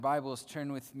Bibles,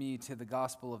 turn with me to the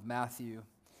Gospel of Matthew.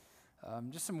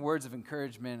 Just some words of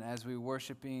encouragement as we're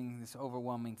worshiping this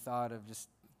overwhelming thought of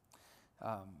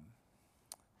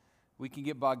we can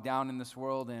get bogged down in this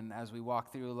world, and as we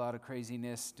walk through a lot of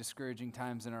craziness, discouraging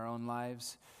times in our own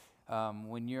lives,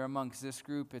 when you're amongst this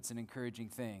group, it's an encouraging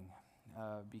thing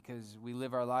because we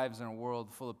live our lives in a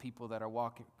world full of people that are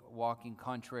walking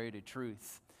contrary to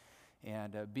truth.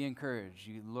 And be encouraged.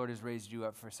 The Lord has raised you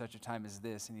up for such a time as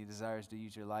this, and He desires to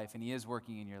use your life, and He is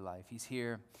working in your life. He's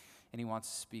here, and He wants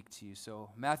to speak to you.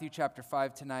 So Matthew chapter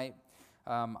 5 tonight.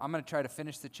 I'm going to try to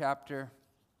finish the chapter,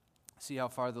 see how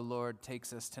far the Lord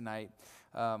takes us tonight.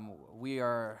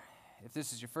 If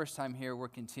this is your first time here, we're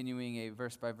continuing a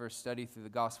verse-by-verse study through the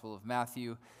Gospel of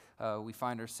Matthew. We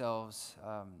find ourselves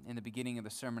in the beginning of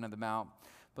the Sermon on the Mount.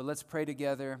 But let's pray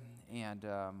together, and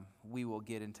we will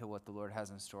get into what the Lord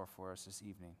has in store for us this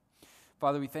evening.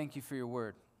 Father, we thank you for your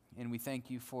word, and we thank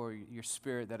you for your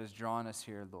Spirit that has drawn us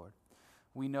here, Lord.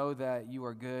 We know that you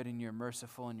are good, and you're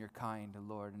merciful, and you're kind,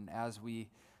 Lord. And as we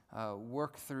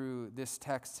work through this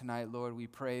text tonight, Lord, we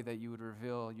pray that you would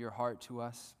reveal your heart to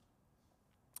us.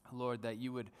 Lord, that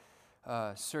you would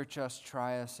search us,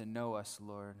 try us, and know us,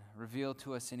 Lord. Reveal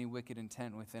to us any wicked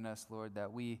intent within us, Lord,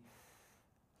 that we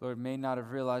Lord, may not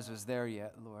have realized was there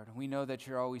yet, Lord. We know that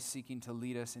you're always seeking to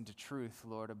lead us into truth,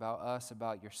 Lord, about us,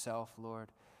 about yourself, Lord,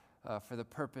 for the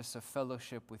purpose of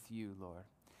fellowship with you, Lord.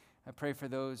 I pray for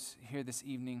those here this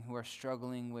evening who are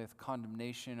struggling with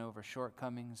condemnation over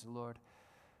shortcomings, Lord.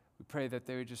 We pray that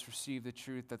they would just receive the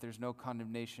truth that there's no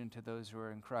condemnation to those who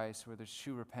are in Christ, where there's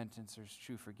true repentance, there's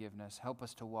true forgiveness. Help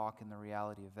us to walk in the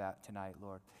reality of that tonight,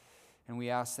 Lord. And we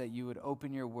ask that you would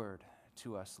open your word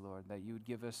to us, Lord, that you would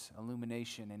give us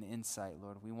illumination and insight,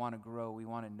 Lord. We want to grow. We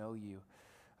want to know you.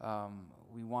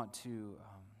 We want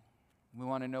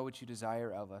to know what you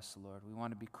desire of us, Lord. We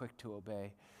want to be quick to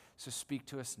obey. So speak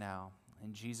to us now.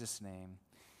 In Jesus' name,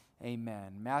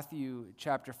 amen. Matthew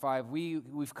chapter 5.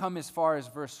 We've come as far as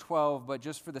verse 12, but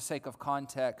just for the sake of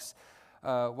context,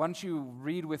 why don't you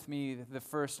read with me the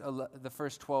first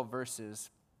 12 verses.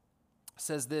 It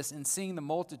says this: "In seeing the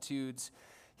multitudes,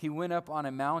 he went up on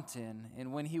a mountain,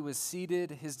 and when he was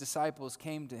seated, his disciples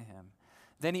came to him.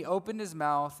 Then he opened his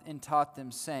mouth and taught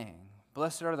them, saying,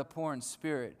 'Blessed are the poor in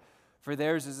spirit, for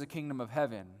theirs is the kingdom of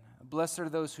heaven. Blessed are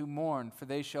those who mourn, for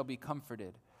they shall be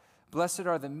comforted. Blessed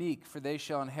are the meek, for they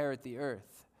shall inherit the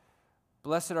earth.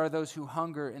 Blessed are those who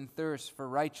hunger and thirst for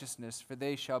righteousness, for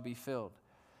they shall be filled.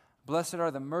 Blessed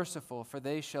are the merciful, for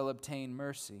they shall obtain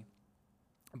mercy.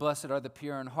 Blessed are the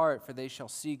pure in heart, for they shall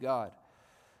see God.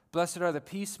 Blessed are the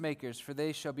peacemakers, for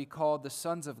they shall be called the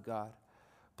sons of God.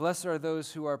 Blessed are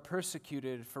those who are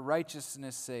persecuted for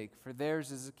righteousness' sake, for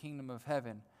theirs is the kingdom of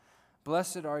heaven.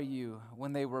 Blessed are you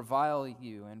when they revile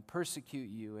you and persecute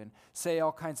you and say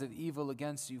all kinds of evil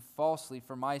against you falsely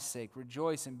for my sake.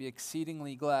 Rejoice and be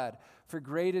exceedingly glad, for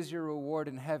great is your reward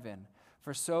in heaven.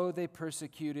 For so they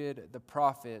persecuted the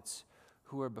prophets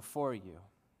who were before you.'"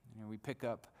 And we pick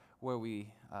up where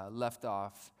we left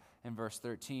off. In verse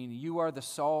 13, "You are the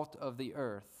salt of the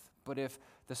earth, but if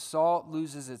the salt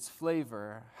loses its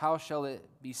flavor, how shall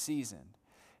it be seasoned?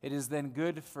 It is then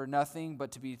good for nothing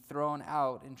but to be thrown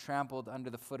out and trampled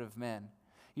under the foot of men.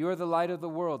 You are the light of the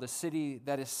world. A city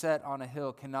that is set on a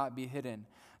hill cannot be hidden,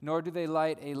 nor do they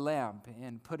light a lamp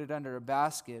and put it under a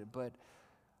basket, but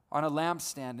on a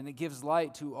lampstand, and it gives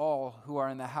light to all who are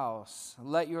in the house.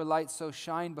 Let your light so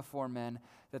shine before men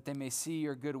that they may see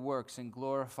your good works and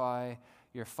glorify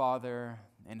your Father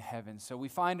in heaven." So we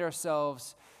find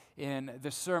ourselves in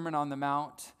the Sermon on the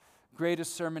Mount,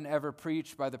 greatest sermon ever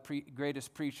preached by the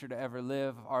greatest preacher to ever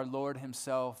live, our Lord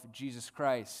himself, Jesus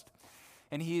Christ.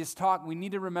 And he is talking, we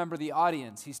need to remember the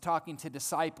audience. He's talking to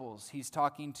disciples. He's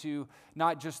talking to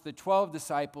not just the 12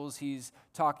 disciples, he's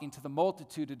talking to the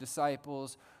multitude of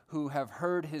disciples who have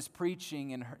heard his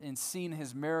preaching and seen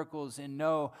his miracles and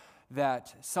know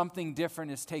that something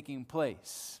different is taking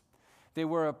place. They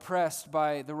were oppressed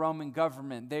by the Roman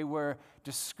government. They were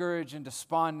discouraged and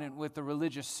despondent with the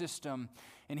religious system.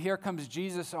 And here comes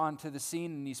Jesus onto the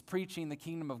scene, and he's preaching the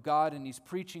kingdom of God, and he's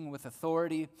preaching with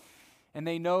authority. And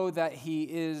many know that he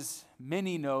is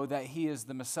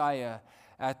the Messiah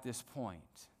at this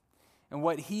point. And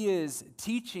what he is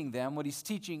teaching them, what he's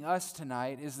teaching us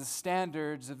tonight, is the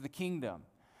standards of the kingdom.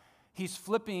 He's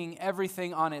flipping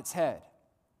everything on its head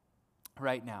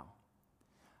right now.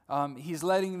 He's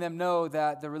letting them know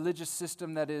that the religious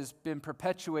system that has been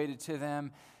perpetuated to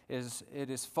them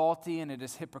is faulty and it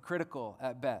is hypocritical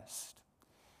at best.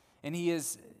 And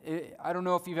I don't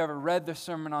know if you've ever read the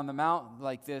Sermon on the Mount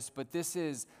like this, but this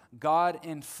is God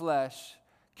in flesh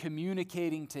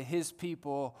communicating to his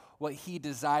people what he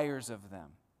desires of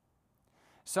them.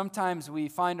 Sometimes we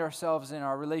find ourselves in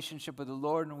our relationship with the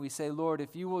Lord and we say, Lord,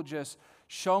 if you will just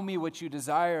show me what you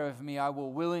desire of me, I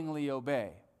will willingly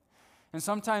obey. And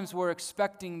sometimes we're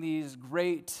expecting these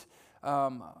great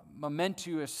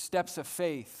momentous steps of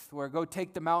faith, where go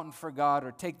take the mountain for God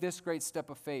or take this great step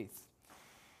of faith.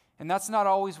 And that's not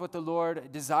always what the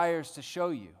Lord desires to show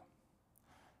you.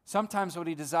 Sometimes what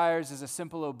he desires is a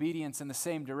simple obedience in the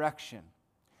same direction,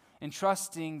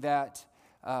 entrusting that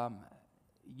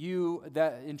you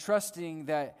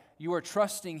are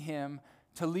trusting him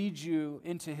to lead you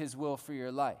into his will for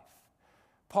your life.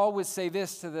 Paul would say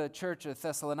this to the church of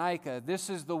Thessalonica: this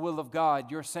is the will of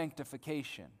God, your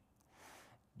sanctification.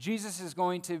 Jesus is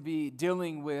going to be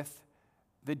dealing with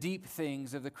the deep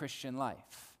things of the Christian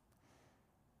life.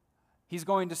 He's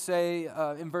going to say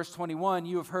in verse 21,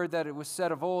 you have heard that it was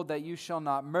said of old that you shall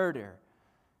not murder,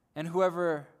 and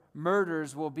whoever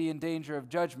murders will be in danger of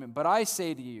judgment. But I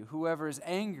say to you, whoever is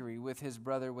angry with his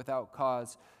brother without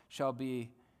cause shall be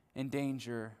in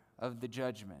danger of the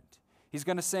judgment. He's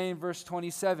going to say in verse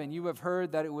 27, you have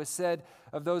heard that it was said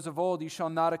of those of old, you shall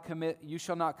not commit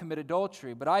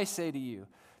adultery. But I say to you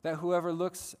that whoever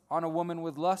looks on a woman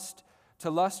with lust to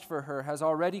lust for her has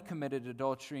already committed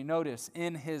adultery, notice,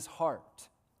 in his heart.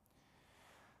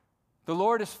 The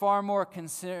Lord is far more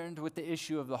concerned with the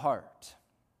issue of the heart.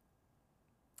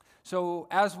 So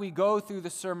as we go through the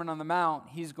Sermon on the Mount,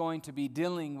 he's going to be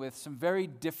dealing with some very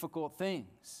difficult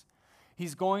things.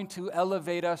 He's going to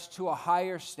elevate us to a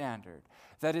higher standard,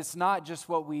 that it's not just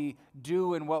what we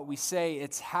do and what we say,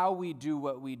 it's how we do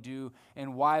what we do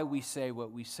and why we say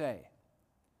what we say.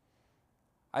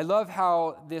 I love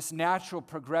how this natural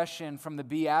progression from the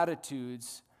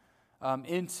Beatitudes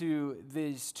into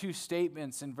these two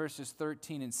statements in verses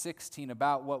 13 and 16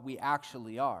 about what we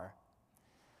actually are.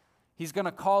 He's going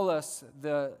to call us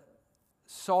the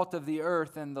salt of the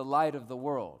earth and the light of the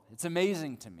world. It's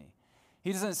amazing to me.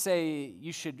 He doesn't say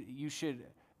you should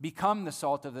become the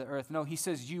salt of the earth. No, he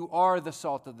says you are the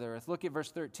salt of the earth. Look at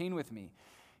verse 13 with me.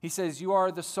 He says you are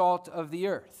the salt of the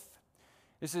earth.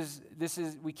 This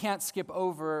is we can't skip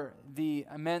over the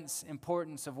immense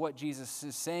importance of what Jesus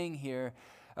is saying here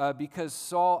because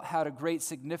salt had a great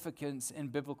significance in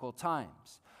biblical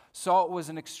times. Salt was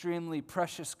an extremely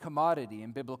precious commodity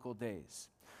in biblical days.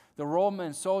 The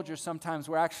Roman soldiers sometimes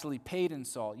were actually paid in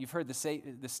salt. You've heard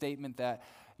the statement that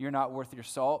you're not worth your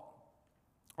salt.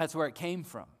 That's where it came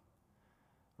from.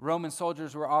 Roman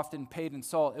soldiers were often paid in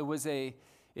salt. It was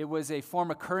a form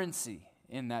of currency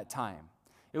in that time.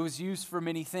 It was used for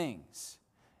many things.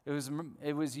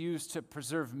 It was used to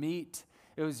preserve meat.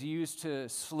 It was used to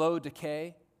slow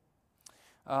decay.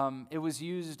 It was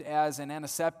used as an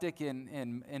antiseptic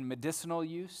in medicinal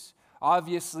use.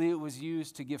 Obviously, it was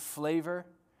used to give flavor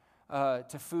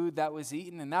to food that was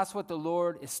eaten, and that's what the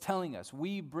Lord is telling us.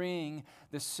 We bring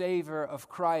the savor of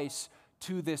Christ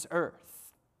to this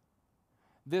earth.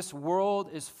 This world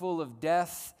is full of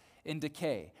death and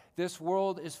decay. This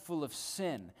world is full of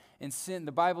sin. And sin,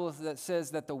 the Bible that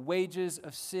says that the wages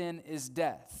of sin is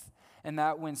death. And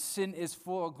that when sin is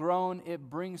full grown, it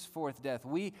brings forth death.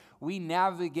 We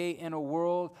navigate in a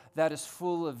world that is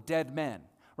full of dead men.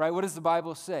 Right? What does the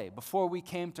Bible say? Before we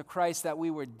came to Christ, that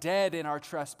we were dead in our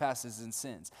trespasses and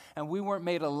sins. And we weren't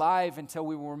made alive until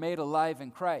we were made alive in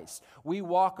Christ. We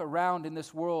walk around in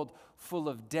this world full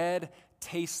of dead,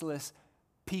 tasteless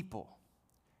people.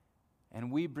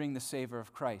 And we bring the savor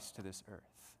of Christ to this earth.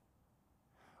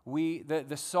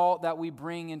 The salt that we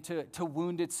bring into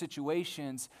wounded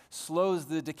situations slows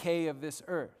the decay of this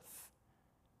earth.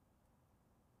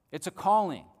 It's a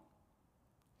calling.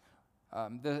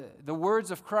 The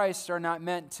words of Christ are not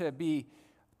meant to be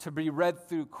read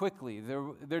through quickly.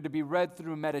 They're to be read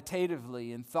through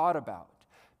meditatively and thought about.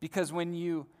 Because when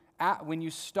you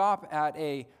stop at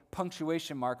a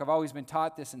punctuation mark, I've always been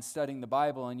taught this in studying the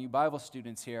Bible, and you Bible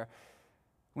students here,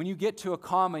 when you get to a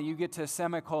comma, you get to a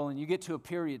semicolon, you get to a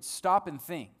period, stop and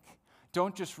think.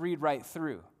 Don't just read right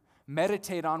through.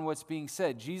 Meditate on what's being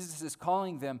said. Jesus is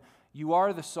calling them, you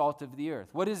are the salt of the earth.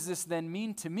 What does this then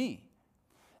mean to me?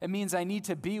 It means I need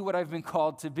to be what I've been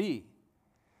called to be.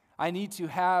 I need to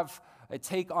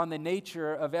take on the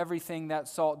nature of everything that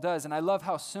salt does. And I love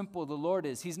how simple the Lord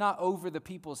is. He's not over the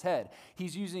people's head.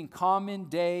 He's using common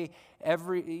day,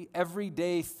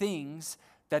 everyday things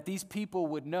that these people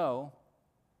would know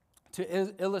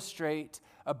to illustrate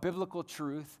a biblical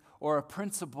truth or a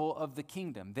principle of the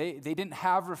kingdom. They didn't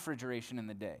have refrigeration in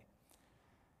the day.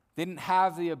 They didn't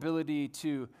have the ability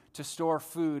to store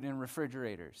food in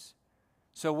refrigerators.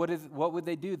 So what would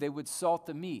they do? They would salt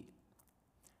the meat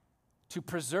to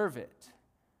preserve it.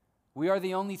 We are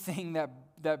the only thing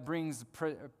that brings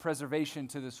preservation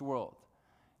to this world.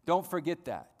 Don't forget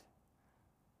that.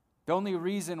 The only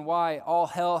reason why all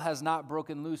hell has not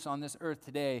broken loose on this earth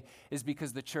today is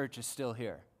because the church is still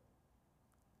here.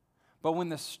 But when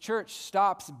the church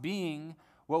stops being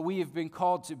what we have been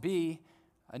called to be,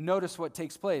 notice what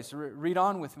takes place. Read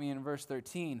on with me in verse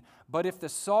 13. But if the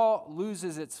salt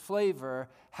loses its flavor,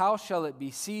 how shall it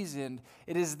be seasoned?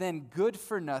 It is then good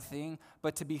for nothing,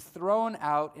 but to be thrown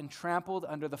out and trampled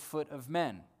under the foot of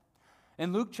men.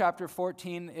 In Luke chapter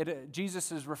 14,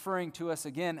 Jesus is referring to us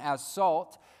again as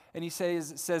salt, and he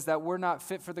says that we're not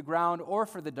fit for the ground or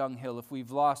for the dunghill if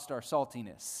we've lost our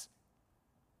saltiness.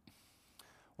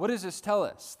 What does this tell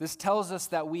us? This tells us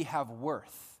that we have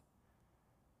worth.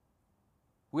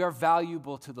 We are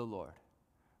valuable to the Lord,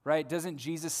 right? Doesn't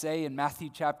Jesus say in Matthew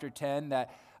chapter 10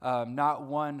 that not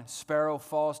one sparrow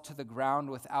falls to the ground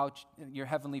without your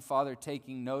heavenly Father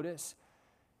taking notice?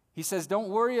 He says, don't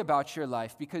worry about your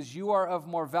life because you are of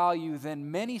more value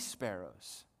than many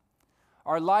sparrows.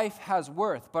 Our life has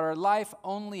worth, but our life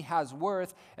only has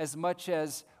worth as much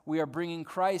as we are bringing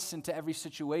Christ into every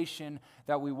situation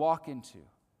that we walk into.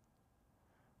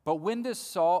 But when does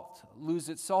salt lose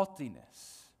its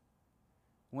saltiness?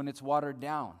 When it's watered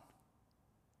down.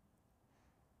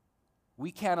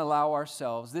 We can't allow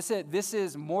ourselves, this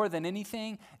is more than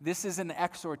anything, this is an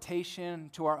exhortation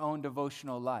to our own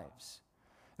devotional lives.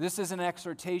 This is an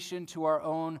exhortation to our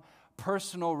own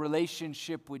personal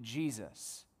relationship with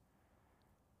Jesus.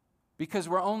 Because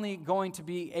we're only going to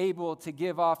be able to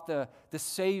give off the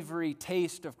savory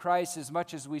taste of Christ as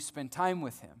much as we spend time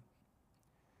with Him.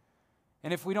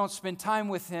 And if we don't spend time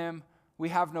with Him, we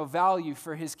have no value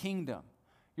for His kingdom.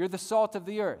 You're the salt of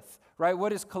the earth, right?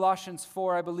 What is Colossians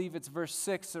 4? I believe it's verse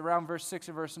 6, around verse 6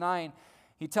 or verse 9.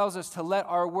 He tells us to let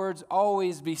our words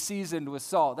always be seasoned with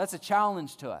salt. That's a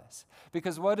challenge to us.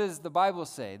 Because what does the Bible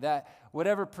say? That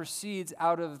whatever proceeds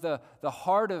out of the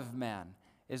heart of man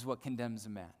is what condemns a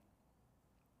man.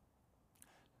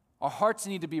 Our hearts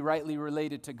need to be rightly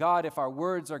related to God if our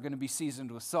words are going to be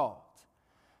seasoned with salt.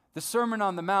 The Sermon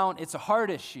on the Mount, it's a heart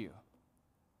issue.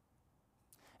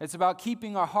 It's about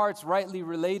keeping our hearts rightly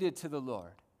related to the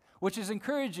Lord, which is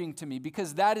encouraging to me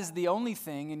because that is the only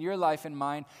thing in your life and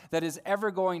mine that is ever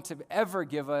going to ever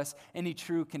give us any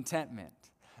true contentment.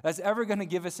 That's ever going to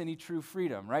give us any true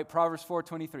freedom, right? Proverbs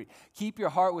 4:23. Keep your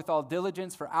heart with all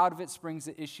diligence, for out of it springs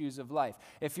the issues of life.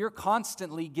 If you're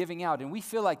constantly giving out, and we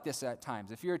feel like this at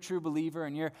times, if you're a true believer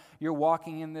and you're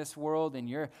walking in this world and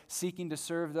you're seeking to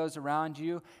serve those around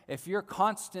you, if you're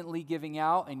constantly giving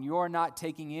out and you're not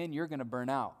taking in, you're going to burn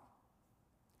out.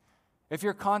 If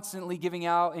you're constantly giving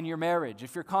out in your marriage,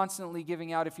 if you're constantly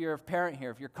giving out if you're a parent here,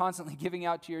 if you're constantly giving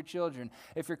out to your children,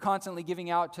 if you're constantly giving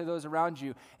out to those around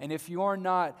you, and if you're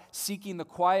not seeking the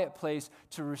quiet place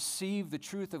to receive the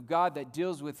truth of God that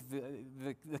deals with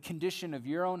the condition of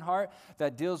your own heart,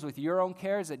 that deals with your own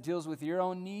cares, that deals with your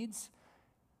own needs,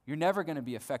 you're never going to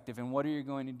be effective. And what are you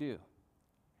going to do?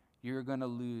 You're going to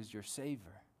lose your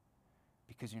savor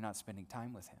because you're not spending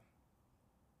time with Him.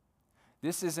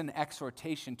 This is an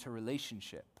exhortation to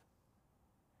relationship.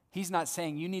 He's not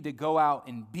saying you need to go out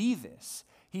and be this.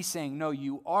 He's saying, no,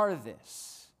 you are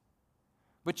this.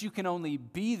 But you can only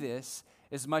be this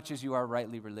as much as you are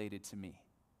rightly related to me.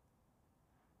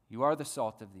 You are the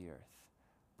salt of the earth.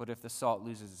 But if the salt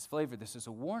loses its flavor, this is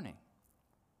a warning.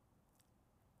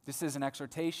 This is an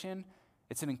exhortation.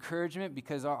 It's an encouragement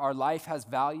because our life has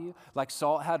value, like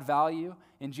salt had value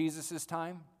in Jesus'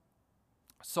 time.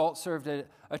 Salt served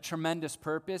a tremendous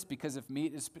purpose because if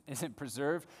meat isn't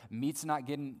preserved, meat's not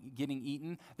getting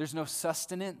eaten. There's no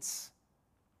sustenance.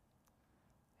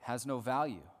 It has no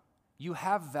value. You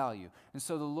have value. And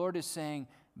so the Lord is saying,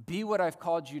 be what I've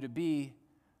called you to be,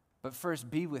 but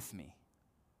first be with me.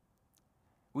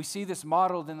 We see this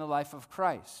modeled in the life of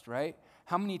Christ, right?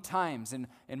 How many times in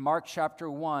Mark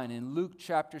chapter 1, in Luke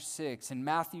chapter 6, in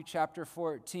Matthew chapter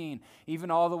 14,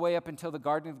 even all the way up until the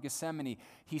Garden of Gethsemane,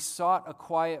 He sought a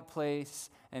quiet place,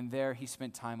 and there He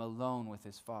spent time alone with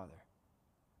His Father.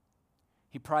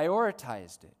 He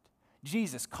prioritized it.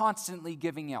 Jesus constantly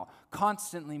giving out,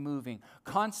 constantly moving,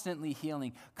 constantly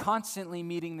healing, constantly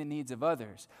meeting the needs of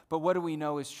others. But what do we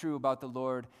know is true about the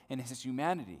Lord and His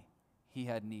humanity? He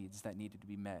had needs that needed to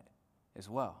be met as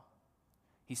well.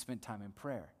 He spent time in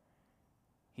prayer.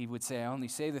 He would say, I only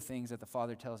say the things that the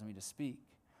Father tells me to speak.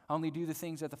 I only do the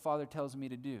things that the Father tells me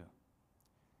to do.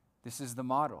 This is the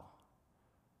model,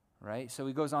 right? So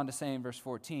he goes on to say in verse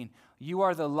 14, you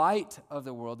are the light of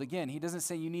the world. Again, he doesn't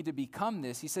say you need to become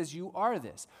this. He says you are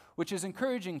this, which is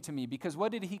encouraging to me because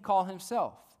what did He call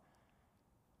Himself?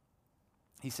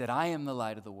 He said, I am the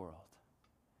light of the world.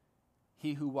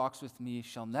 He who walks with me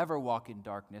shall never walk in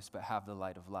darkness, but have the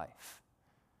light of life.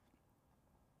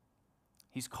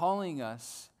 He's calling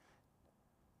us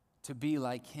to be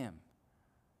like him.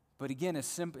 But again,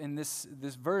 in this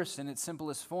verse, in its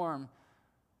simplest form,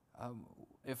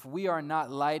 if we are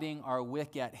not lighting our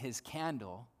wick at his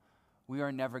candle, we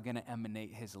are never going to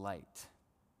emanate his light.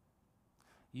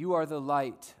 You are the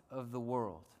light of the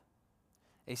world.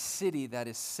 A city that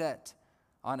is set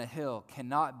on a hill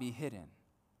cannot be hidden.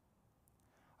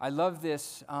 I love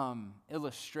this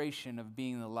illustration of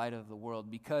being the light of the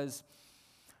world because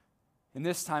in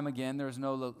this time, again, there was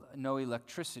no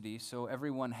electricity, so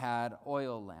everyone had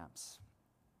oil lamps.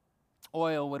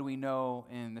 Oil, what do we know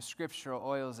in the scripture?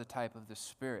 Oil is a type of the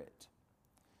Spirit.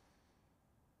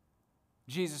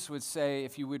 Jesus would say,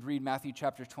 if you would read Matthew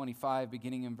chapter 25,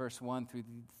 beginning in verse 1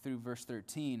 through verse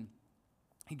 13,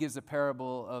 he gives a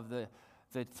parable of the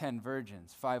 10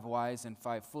 virgins, 5 wise and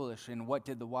 5 foolish. And what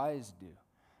did the wise do?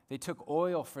 They took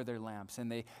oil for their lamps, and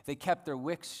they kept their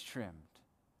wicks trimmed.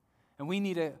 And we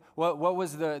need what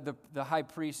was the high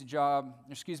priest's job,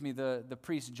 the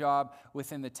priest's job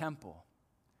within the temple?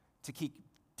 To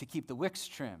keep the wicks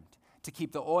trimmed, to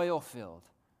keep the oil filled.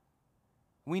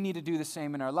 We need to do the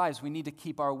same in our lives. We need to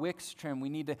keep our wicks trimmed. We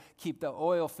need to keep the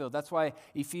oil filled. That's why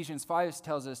Ephesians 5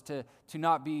 tells us to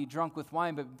not be drunk with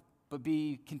wine, but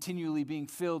be continually being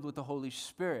filled with the Holy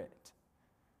Spirit.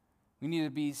 We need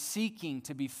to be seeking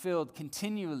to be filled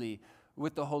continually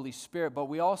with the Holy Spirit, but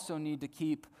we also need to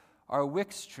keep our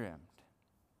wicks trimmed.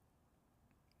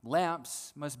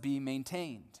 Lamps must be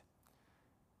maintained.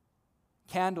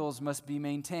 Candles must be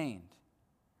maintained.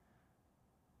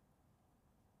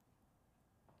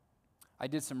 I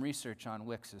did some research on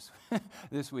wicks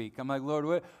this week. I'm like,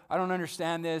 Lord, I don't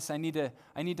understand this. I need to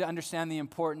understand the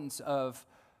importance of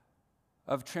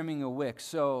trimming a wick.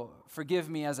 So forgive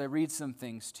me as I read some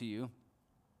things to you.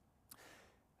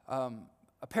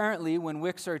 Apparently, when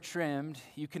wicks are trimmed,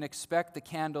 you can expect the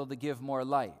candle to give more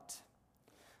light.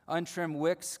 Untrimmed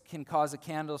wicks can cause a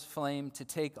candle's flame to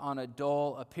take on a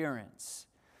dull appearance,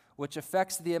 which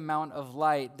affects the amount of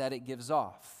light that it gives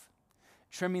off.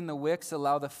 Trimming the wicks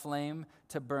allow the flame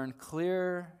to burn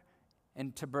clearer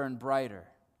and to burn brighter.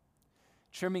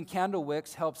 Trimming candle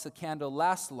wicks helps the candle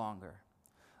last longer.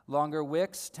 Longer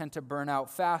wicks tend to burn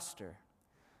out faster.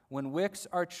 When wicks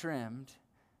are trimmed,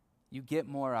 you get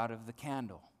more out of the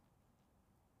candle.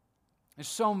 There's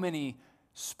so many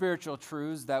spiritual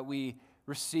truths that we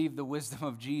receive the wisdom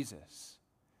of Jesus.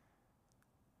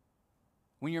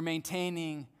 When you're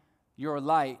maintaining your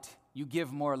light, you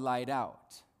give more light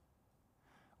out.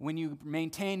 When you're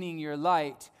maintaining your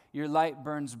light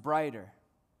burns brighter.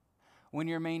 When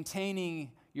you're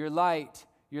maintaining your light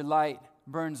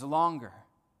burns longer.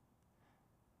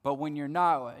 But when you're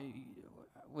not,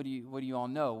 what do you all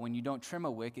know? When you don't trim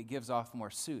a wick, it gives off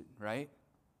more soot, right?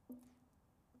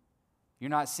 You're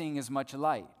not seeing as much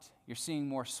light. You're seeing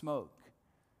more smoke.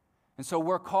 And so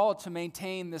we're called to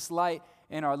maintain this light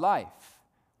in our life.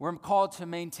 We're called to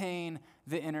maintain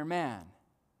the inner man.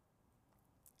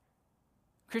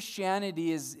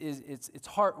 Christianity it's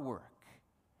heart work.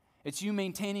 It's you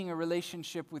maintaining a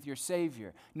relationship with your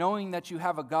Savior, knowing that you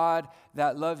have a God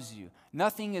that loves you.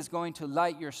 Nothing is going to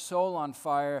light your soul on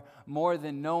fire more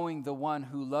than knowing the one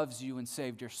who loves you and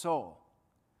saved your soul.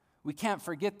 We can't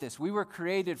forget this. We were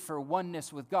created for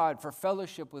oneness with God, for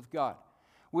fellowship with God.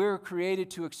 We were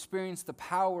created to experience the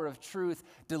power of truth,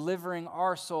 delivering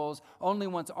our souls. Only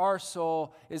once our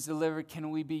soul is delivered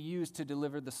can we be used to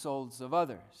deliver the souls of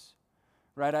others.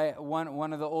 Right?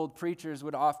 One of the old preachers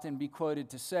would often be quoted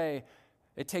to say,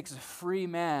 it takes a free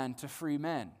man to free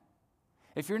men.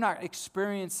 If you're not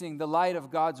experiencing the light of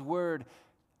God's word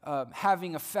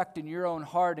having effect in your own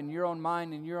heart, in your own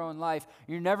mind, in your own life,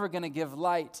 you're never going to give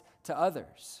light to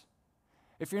others.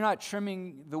 If you're not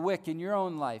trimming the wick in your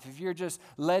own life, if you're just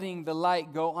letting the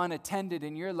light go unattended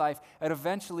in your life, and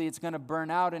eventually it's going to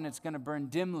burn out and it's going to burn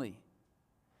dimly.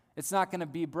 It's not going to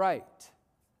be bright.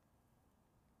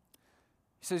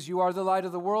 He says, you are the light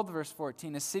of the world, verse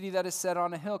 14. A city that is set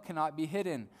on a hill cannot be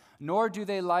hidden, nor do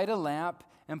they light a lamp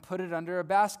and put it under a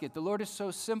basket. The Lord is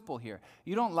so simple here.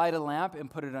 You don't light a lamp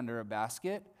and put it under a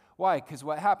basket. Why? Because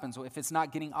what happens? Well, if it's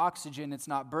not getting oxygen, it's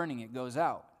not burning, it goes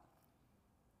out.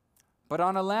 But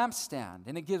on a lampstand,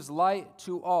 and it gives light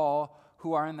to all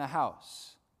who are in the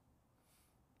house.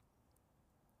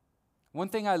 One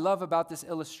thing I love about this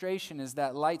illustration is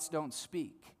that lights don't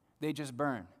speak, they just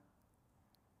burn.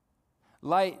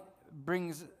 Light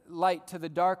brings light to the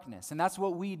darkness, and that's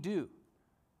what we do.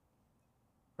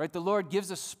 Right? The Lord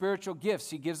gives us spiritual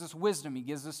gifts. He gives us wisdom. He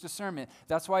gives us discernment.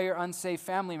 That's why your unsafe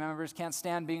family members can't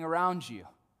stand being around you.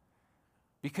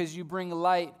 Because you bring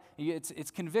light.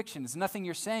 It's conviction. It's nothing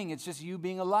you're saying. It's just you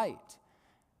being a light.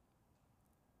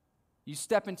 You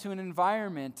step into an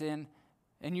environment and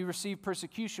you receive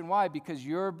persecution. Why? Because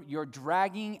you're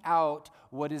dragging out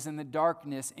what is in the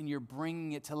darkness and you're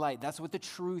bringing it to light. That's what the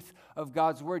truth of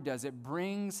God's word does. It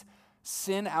brings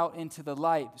sin out into the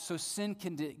light so sin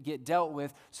can get dealt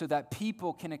with, so that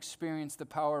people can experience the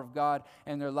power of God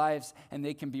in their lives and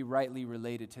they can be rightly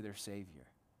related to their Savior.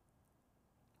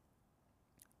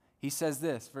 He says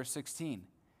this, verse 16.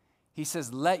 He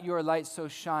says, let your light so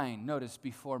shine, notice,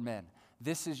 before men.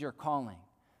 This is your calling.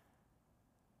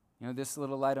 You know, this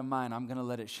little light of mine, I'm going to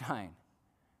let it shine.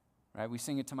 Right? We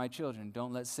sing it to my children.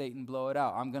 Don't let Satan blow it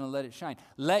out. I'm going to let it shine.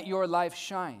 Let your life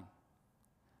shine.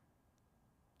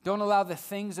 Don't allow the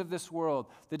things of this world,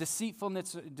 the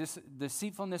deceitfulness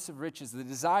of riches, the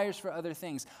desires for other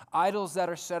things, idols that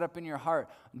are set up in your heart,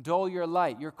 dull your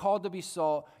light. You're called to be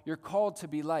salt. You're called to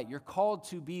be light. You're called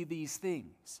to be these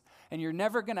things. And you're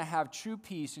never going to have true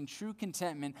peace and true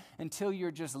contentment until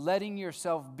you're just letting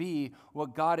yourself be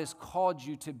what God has called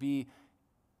you to be.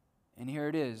 And here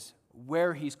it is,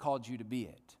 where He's called you to be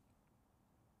it.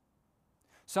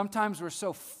 Sometimes we're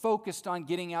so focused on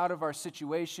getting out of our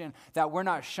situation that we're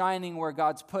not shining where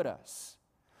God's put us.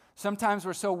 Sometimes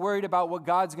we're so worried about what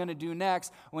God's going to do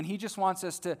next when He just wants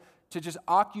us to just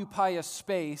occupy a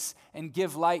space and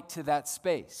give light to that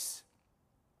space.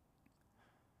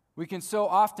 We can so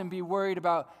often be worried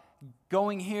about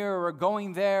going here or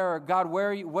going there, or God, where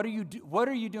are you? What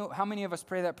are you doing? How many of us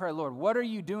pray that prayer, Lord, what are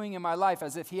you doing in my life,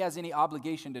 as if He has any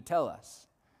obligation to tell us?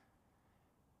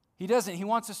 He doesn't. He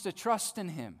wants us to trust in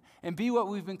Him and be what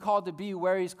we've been called to be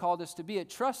where He's called us to be.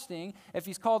 Trusting, if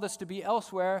He's called us to be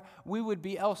elsewhere, we would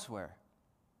be elsewhere.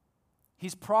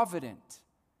 He's provident.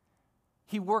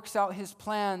 He works out His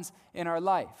plans in our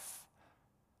life.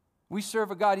 We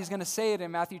serve a God, He's going to say it in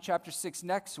Matthew chapter 6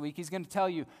 next week. He's going to tell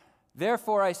you,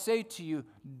 therefore I say to you,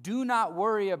 do not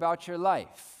worry about your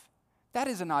life. That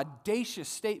is an audacious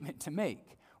statement to make.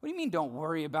 What do you mean, don't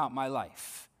worry about my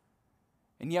life?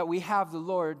 And yet we have the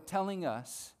Lord telling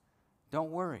us, don't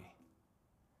worry.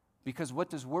 Because what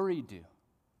does worry do?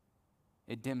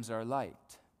 It dims our light.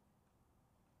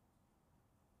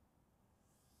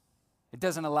 It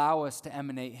doesn't allow us to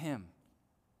emanate Him.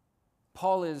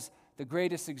 Paul is the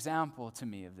greatest example to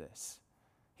me of this.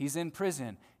 He's in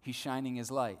prison. He's shining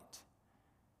his light.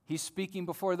 He's speaking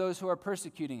before those who are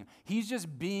persecuting him. He's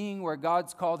just being where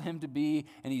God's called him to be,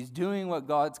 and he's doing what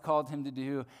God's called him to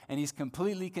do, and he's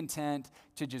completely content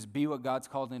to just be what God's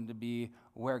called him to be,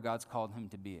 where God's called him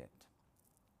to be it.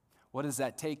 What does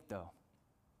that take, though?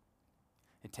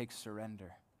 It takes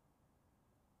surrender.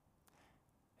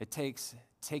 It takes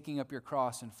taking up your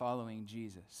cross and following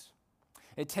Jesus.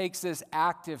 It takes this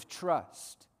active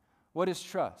trust. What is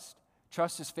trust?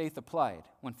 Trust is faith applied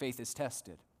when faith is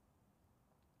tested.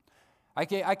 I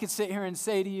could sit here and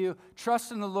say to you,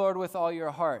 trust in the Lord with all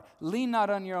your heart. Lean not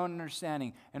on your own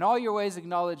understanding. In all your ways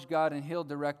acknowledge God, and He'll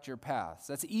direct your paths.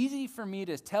 That's easy for me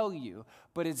to tell you,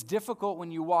 but it's difficult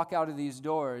when you walk out of these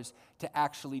doors to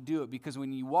actually do it. Because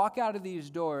when you walk out of these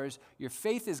doors, your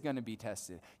faith is going to be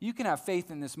tested. You can have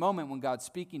faith in this moment when God's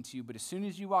speaking to you, but as soon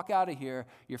as you walk out of here,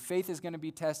 your faith is going to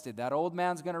be tested. That old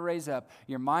man's going to raise up.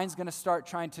 Your mind's going to start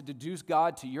trying to deduce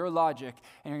God to your logic,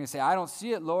 and you're going to say, I don't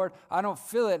see it, Lord. I don't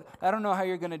feel it. I don't know how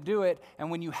you're going to do it. And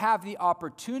when you have the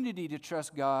opportunity to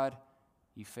trust God,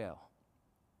 you fail.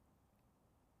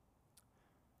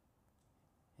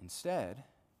 Instead,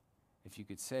 if you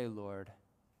could say, Lord,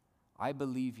 I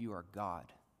believe you are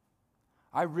God.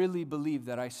 I really believe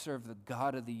that I serve the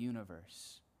God of the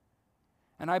universe.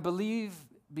 And I believe,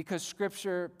 because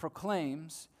Scripture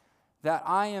proclaims, that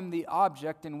I am the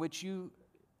object in which you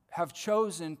have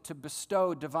chosen to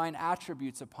bestow divine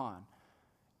attributes upon.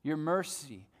 Your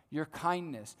mercy, your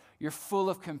kindness, you're full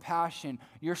of compassion,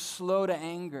 you're slow to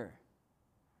anger,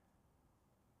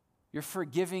 you're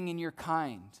forgiving and you're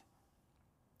kind.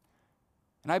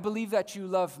 And I believe that you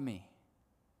love me.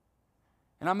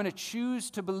 And I'm going to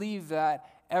choose to believe that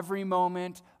every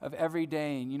moment of every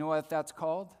day. And you know what that's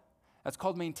called? That's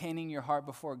called maintaining your heart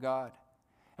before God.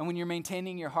 And when you're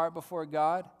maintaining your heart before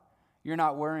God, you're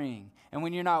not worrying. And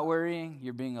when you're not worrying,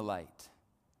 you're being a light.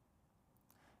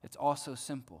 It's all so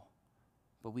simple,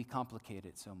 but we complicate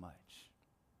it so much.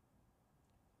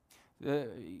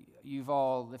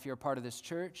 If you're a part of this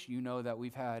church, you know that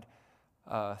we've had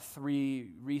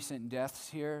 3 recent deaths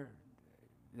here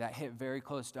that hit very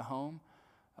close to home.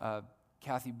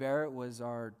 Kathy Barrett was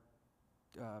our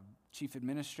chief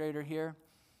administrator here.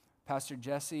 Pastor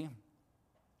Jesse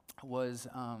was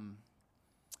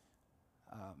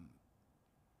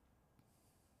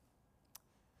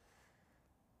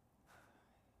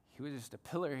he was just a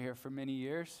pillar here for many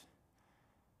years.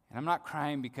 And I'm not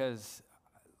crying because,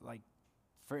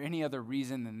 for any other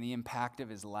reason than the impact of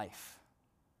his life,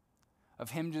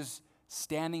 of him just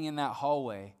standing in that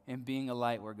hallway and being a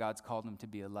light where God's called him to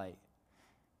be a light.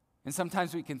 And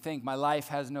sometimes we can think, my life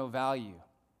has no value.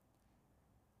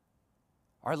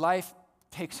 Our life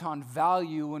takes on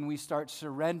value when we start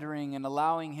surrendering and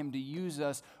allowing him to use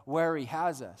us where he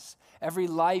has us. Every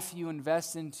life you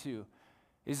invest into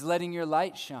is letting your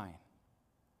light shine.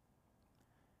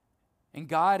 And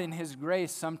God in his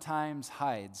grace sometimes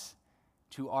hides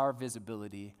to our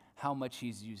visibility how much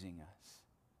he's using us.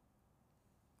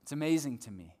 It's amazing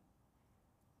to me.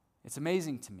 It's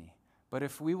amazing to me. But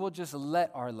if we will just let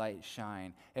our light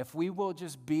shine, if we will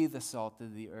just be the salt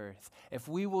of the earth, if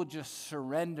we will just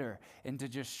surrender and to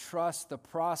just trust the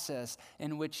process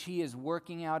in which he is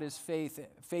working out his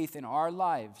faith in our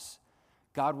lives,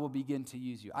 God will begin to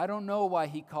use you. I don't know why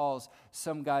he calls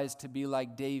some guys to be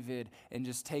like David and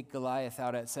just take Goliath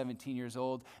out at 17 years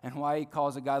old, and why he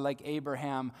calls a guy like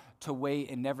Abraham to wait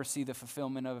and never see the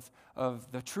fulfillment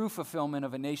of the true fulfillment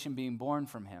of a nation being born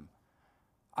from him.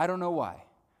 I don't know why.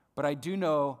 But I do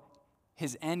know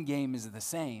his end game is the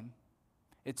same.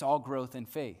 It's all growth in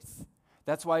faith.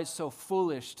 That's why it's so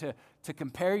foolish to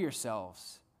compare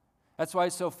yourselves. That's why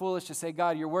it's so foolish to say,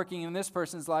 God, you're working in this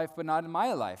person's life, but not in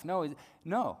my life. No,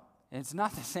 it's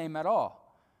not the same at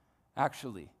all,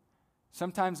 actually.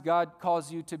 Sometimes God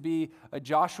calls you to be a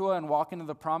Joshua and walk into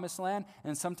the promised land,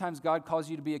 and sometimes God calls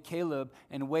you to be a Caleb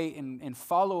and wait and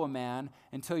follow a man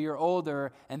until you're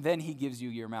older, and then he gives you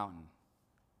your mountain.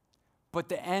 But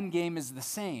the end game is the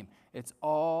same. It's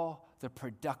all the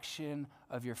production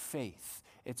of your faith.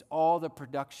 It's all the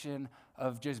production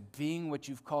of just being what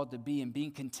you've called to be and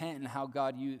being content in how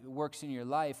God works in your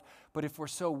life. But if we're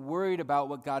so worried about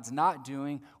what God's not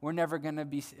doing, we're never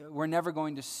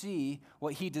going to see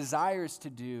what he desires to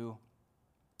do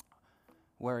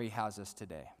where he has us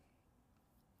today.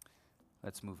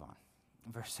 Let's move on.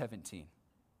 Verse 17.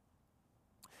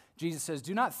 Jesus says,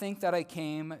 "Do not think that I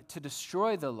came to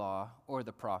destroy the law or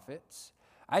the prophets.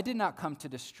 I did not come to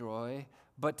destroy,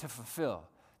 but to fulfill."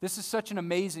 This is such an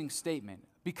amazing statement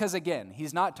because, again,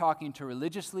 he's not talking to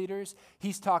religious leaders.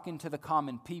 He's talking to the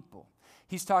common people.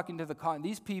 He's talking to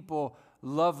these people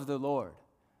love the Lord,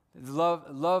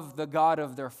 love the God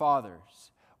of their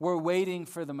fathers. Were waiting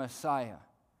for the Messiah.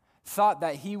 Thought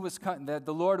that that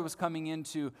the Lord was coming in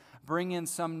to bring in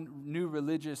some new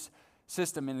religious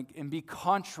system and be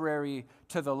contrary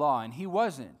to the law. And he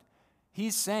wasn't.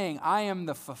 He's saying, I am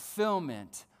the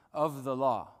fulfillment of the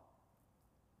law.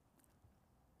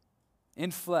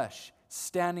 In flesh,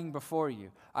 standing before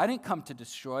you. I didn't come to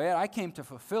destroy it. I came to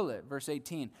fulfill it. Verse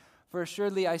 18. "For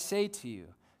assuredly I say to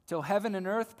you, till heaven and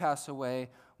earth pass away,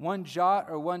 one jot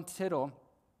or one tittle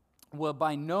will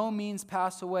by no means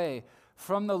pass away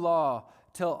from the law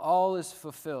till all is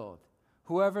fulfilled.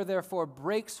 Whoever therefore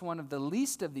breaks one of the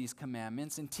least of these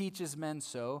commandments and teaches men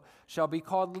so shall be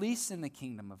called least in the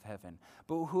kingdom of heaven.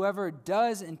 But whoever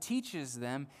does and teaches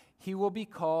them, he will be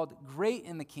called great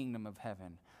in the kingdom of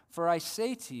heaven. For I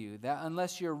say to you that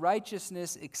unless your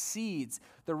righteousness exceeds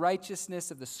the righteousness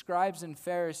of the scribes and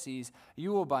Pharisees,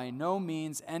 you will by no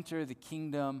means enter the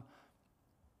kingdom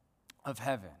of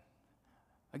heaven."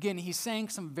 Again, he's saying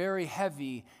some very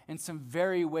heavy and some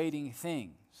very weighty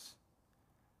things.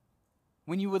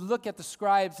 When you would look at the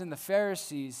scribes and the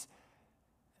Pharisees,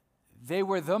 they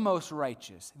were the most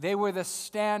righteous. They were the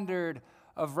standard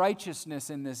of righteousness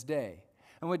in this day.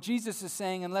 And what Jesus is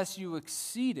saying, unless you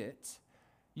exceed it,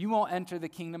 you won't enter the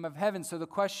kingdom of heaven. So the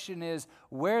question is,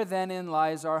 where then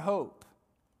lies our hope?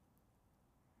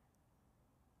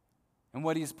 And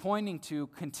what he's pointing to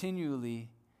continually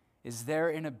is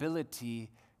their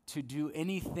inability to do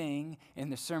anything in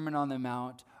the Sermon on the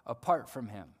Mount apart from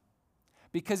him.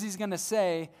 Because he's going to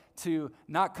say to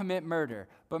not commit murder,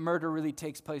 but murder really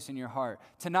takes place in your heart.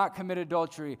 To not commit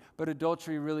adultery, but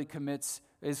adultery really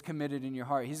is committed in your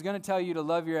heart. He's going to tell you to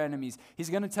love your enemies. He's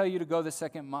going to tell you to go the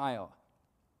second mile.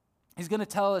 He's going to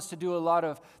tell us to do a lot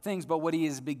of things, but what he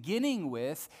is beginning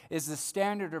with is the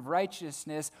standard of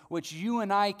righteousness, which you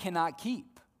and I cannot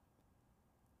keep.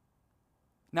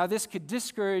 Now, this could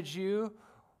discourage you,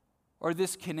 or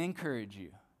this can encourage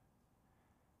you.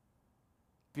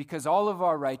 Because all of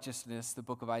our righteousness, the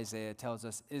book of Isaiah tells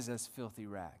us, is as filthy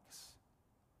rags.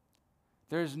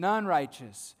 There is none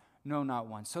righteous, no, not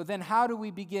one. So then how do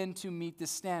we begin to meet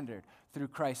this standard? Through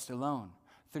Christ alone,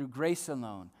 through grace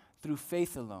alone, through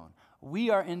faith alone. We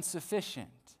are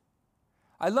insufficient.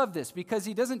 I love this because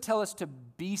he doesn't tell us to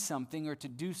be something or to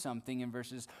do something in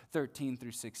verses 13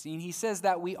 through 16. He says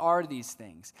that we are these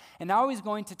things. And now he's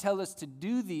going to tell us to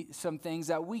do some things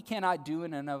that we cannot do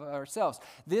in and of ourselves.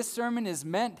 This sermon is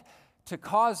meant to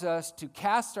cause us to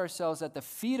cast ourselves at the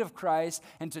feet of Christ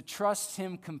and to trust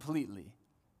him completely.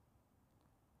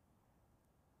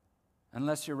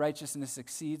 Unless your righteousness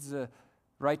exceeds the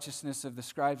righteousness of the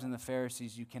scribes and the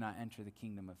Pharisees, you cannot enter the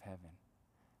kingdom of heaven.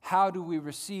 How do we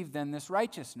receive then this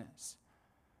righteousness?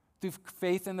 Through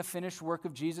faith in the finished work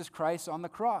of Jesus Christ on the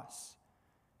cross.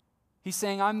 He's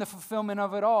saying, I'm the fulfillment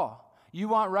of it all. You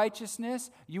want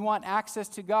righteousness? You want access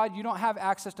to God? You don't have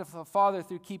access to the Father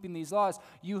through keeping these laws.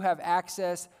 You have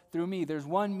access through me. There's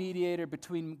one mediator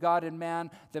between God and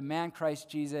man, the man Christ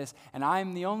Jesus, and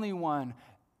I'm the only one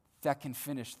that can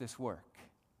finish this work.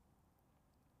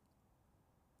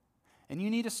 And you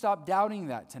need to stop doubting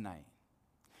that tonight.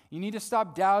 You need to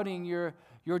stop doubting your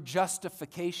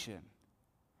justification.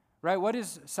 Right? What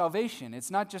is salvation?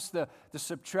 It's not just the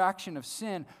subtraction of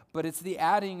sin, but it's the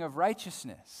adding of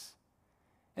righteousness.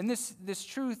 And this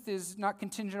truth is not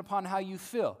contingent upon how you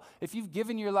feel. If you've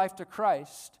given your life to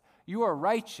Christ, you are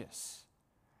righteous.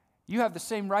 You have the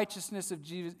same righteousness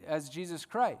as Jesus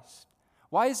Christ.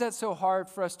 Why is that so hard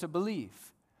for us to believe?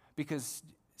 Because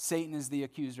Satan is the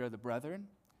accuser of the brethren?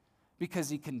 Because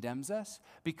he condemns us?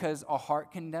 Because our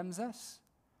heart condemns us?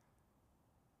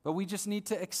 But we just need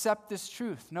to accept this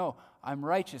truth. No, I'm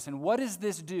righteous. And what does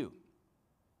this do?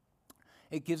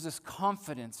 It gives us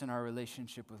confidence in our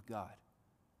relationship with God.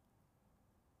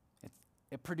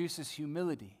 It produces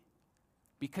humility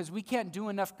because we can't do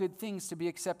enough good things to be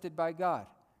accepted by God.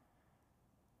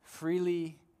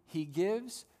 Freely he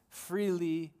gives,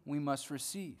 freely we must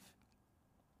receive.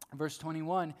 Verse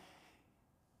 21,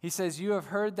 he says, you have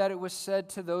heard that it was said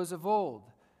to those of old,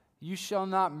 you shall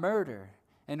not murder,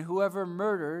 and whoever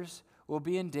murders will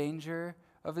be in danger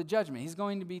of the judgment. He's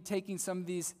going to be taking some of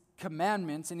these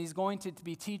commandments and he's going to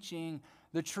be teaching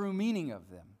the true meaning of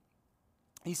them.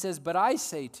 He says, but I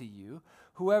say to you,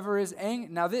 whoever is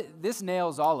angry. Now, this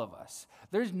nails all of us.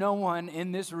 There's no one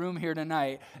in this room here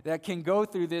tonight that can go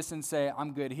through this and say,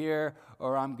 I'm good here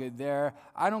or I'm good there.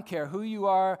 I don't care who you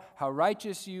are, how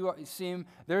righteous you seem.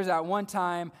 There's that one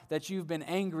time that you've been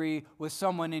angry with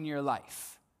someone in your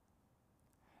life.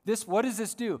 What does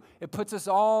this do? It puts us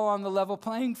all on the level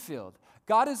playing field.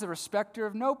 God is a respecter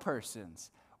of no persons.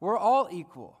 We're all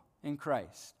equal in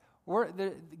Christ.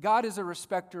 God is a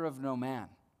respecter of no man.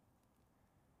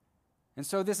 And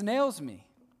so this nails me.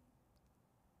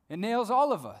 It nails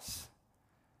all of us.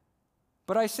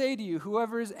 But I say to you,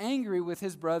 whoever is angry with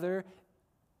his brother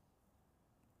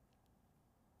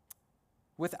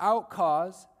without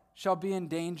cause shall be in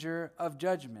danger of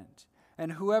judgment.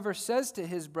 And whoever says to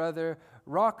his brother,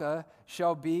 Raca,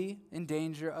 shall be in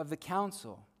danger of the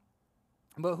council.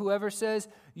 But whoever says,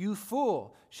 you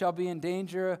fool, shall be in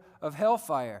danger of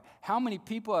hellfire. How many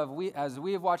people as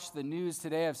we have watched the news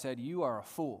today, have said, you are a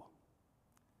fool?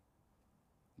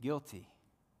 Guilty.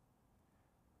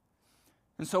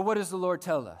 And so what does the Lord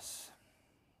tell us?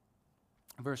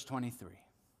 Verse 23.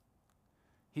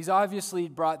 He's obviously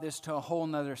brought this to a whole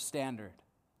nother standard.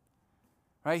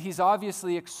 Right? He's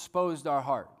obviously exposed our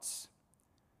hearts.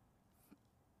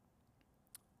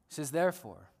 He says,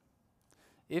 therefore,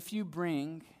 if you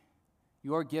bring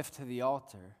your gift to the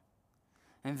altar,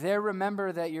 and there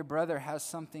remember that your brother has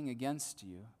something against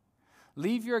you,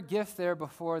 leave your gift there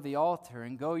before the altar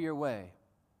and go your way.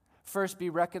 First be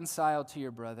reconciled to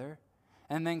your brother,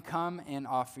 and then come and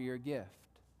offer your gift.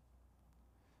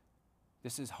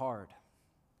 This is hard.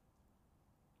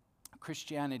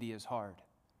 Christianity is hard.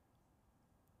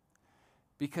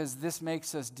 Because this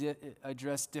makes us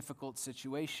address difficult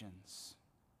situations.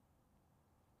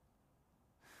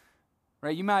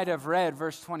 Right, you might have read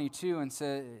verse 22 and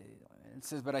it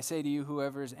says, but I say to you,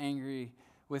 whoever is angry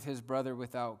with his brother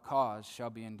without cause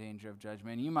shall be in danger of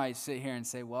judgment. And you might sit here and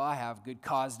say, well, I have good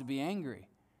cause to be angry.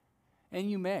 And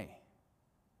you may.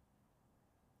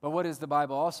 But what does the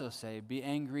Bible also say? Be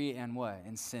angry and what?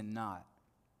 And sin not.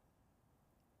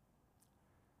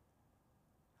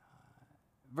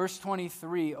 Verse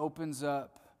 23 opens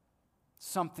up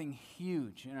something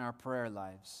huge in our prayer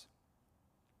lives.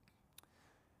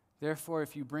 Therefore,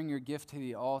 if you bring your gift to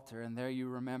the altar and there you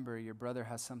remember your brother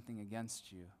has something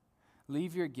against you,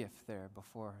 leave your gift there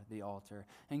before the altar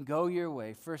and go your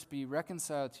way. First be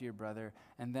reconciled to your brother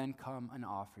and then come and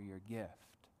offer your gift.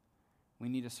 We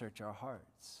need to search our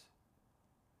hearts.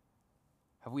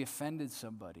 Have we offended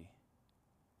somebody?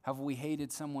 Have we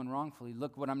hated someone wrongfully?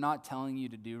 Look, what I'm not telling you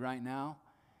to do right now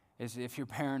is if you're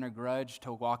bearing a grudge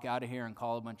to walk out of here and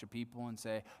call a bunch of people and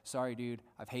say, sorry, dude,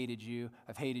 I've hated you,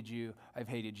 I've hated you, I've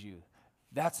hated you.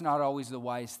 That's not always the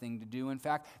wise thing to do. In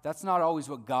fact, that's not always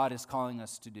what God is calling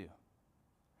us to do.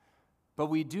 But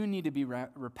we do need to be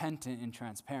repentant and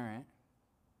transparent.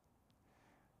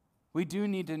 We do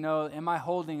need to know, am I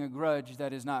holding a grudge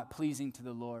that is not pleasing to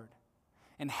the Lord?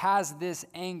 And has this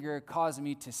anger caused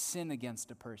me to sin against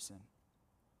a person?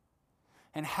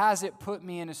 And has it put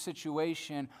me in a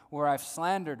situation where I've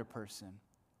slandered a person?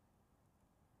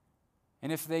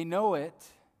 And if they know it,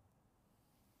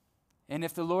 and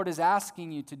if the Lord is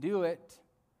asking you to do it,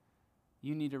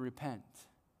 you need to repent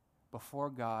before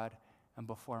God and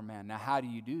before man. Now, how do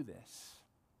you do this?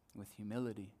 With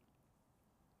humility.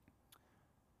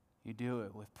 You do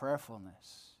it with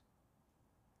prayerfulness.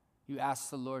 You ask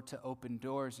the Lord to open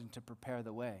doors and to prepare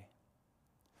the way.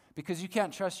 Because you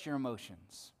can't trust your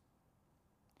emotions.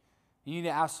 You need to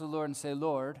ask the Lord and say,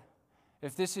 Lord,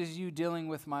 if this is you dealing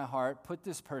with my heart, put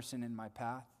this person in my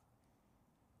path.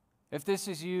 If this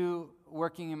is you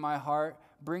working in my heart,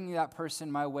 bring that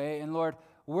person my way. And Lord,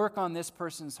 work on this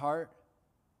person's heart.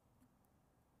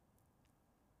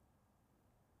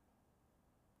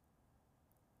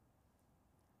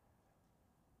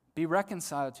 Be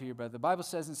reconciled to your brother. The Bible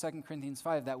says in 2 Corinthians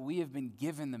 5 that we have been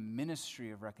given the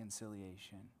ministry of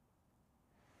reconciliation.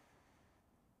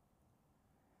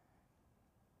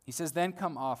 He says, then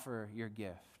come offer your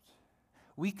gift.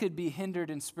 We could be hindered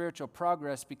in spiritual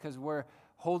progress because we're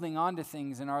holding on to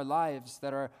things in our lives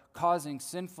that are causing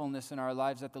sinfulness in our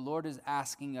lives that the Lord is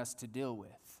asking us to deal with.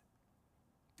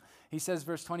 He says,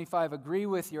 verse 25, agree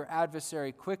with your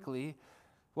adversary quickly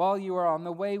while you are on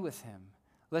the way with him,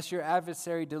 lest your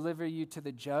adversary deliver you to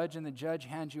the judge, and the judge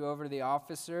hand you over to the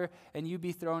officer, and you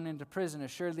be thrown into prison.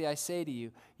 Assuredly, I say to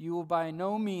you, you will by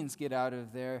no means get out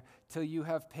of there till you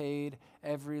have paid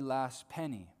every last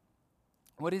penny.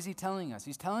 What is he telling us?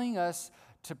 He's telling us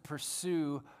to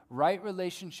pursue right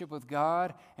relationship with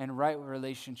God and right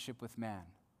relationship with man.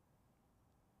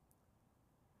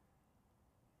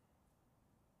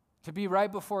 To be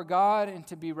right before God and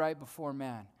to be right before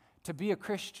man. To be a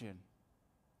Christian.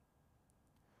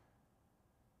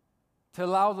 To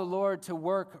allow the Lord to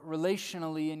work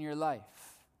relationally in your life.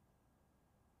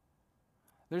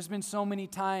 There's been so many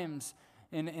times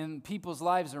in people's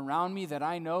lives around me that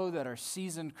I know that are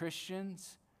seasoned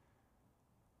Christians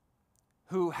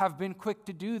who have been quick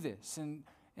to do this and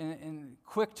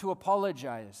quick to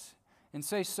apologize and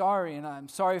say sorry, and I'm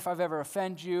sorry if I've ever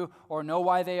offended you or know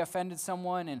why they offended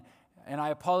someone, and I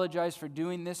apologize for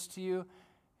doing this to you.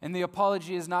 And the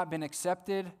apology has not been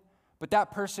accepted, but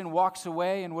that person walks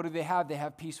away, and what do they have? They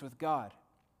have peace with God.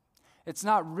 It's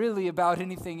not really about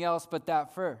anything else but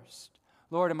that first.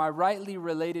 Lord, am I rightly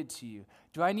related to you?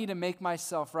 Do I need to make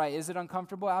myself right? Is it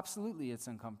uncomfortable? Absolutely, it's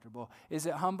uncomfortable. Is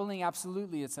it humbling?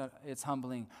 Absolutely, it's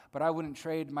humbling. But I wouldn't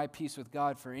trade my peace with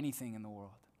God for anything in the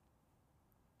world.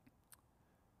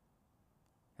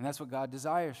 And that's what God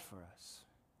desires for us.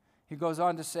 He goes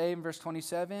on to say in verse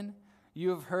 27,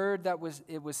 you have heard that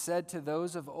it was said to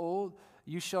those of old,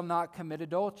 you shall not commit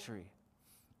adultery.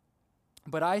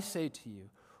 But I say to you,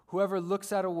 whoever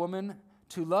looks at a woman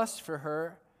to lust for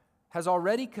her has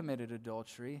already committed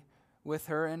adultery with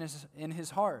her in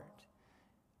his heart.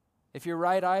 If your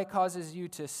right eye causes you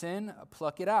to sin,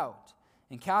 pluck it out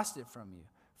and cast it from you.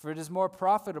 For it is more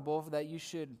profitable that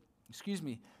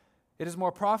it is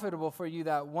more profitable for you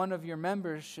that one of your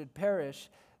members should perish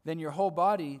than your whole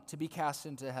body to be cast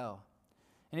into hell.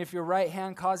 And if your right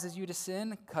hand causes you to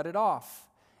sin, cut it off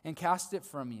and cast it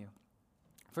from you.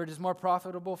 For it is more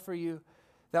profitable for you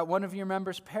that one of your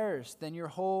members perish than your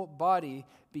whole body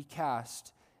be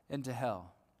cast into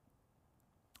hell.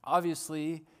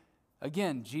 Obviously,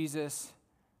 again, Jesus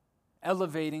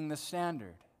elevating the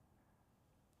standard.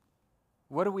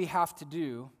 What do we have to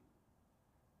do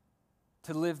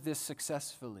to live this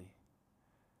successfully?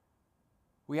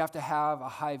 We have to have a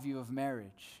high view of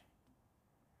marriage.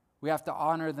 We have to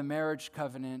honor the marriage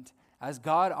covenant as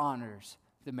God honors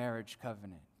the marriage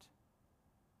covenant.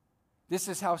 This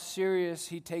is how serious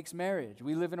he takes marriage.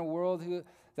 We live in a world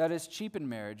that has cheapened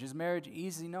marriage. Is marriage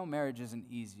easy? No, marriage isn't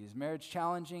easy. Is marriage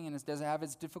challenging and does it have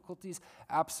its difficulties?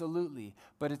 Absolutely.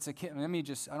 But I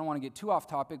don't want to get too off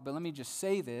topic, but let me just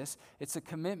say this. It's a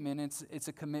commitment. It's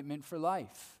a commitment for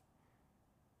life.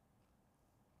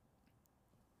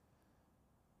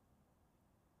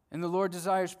 And the Lord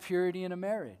desires purity in a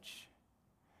marriage.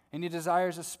 And he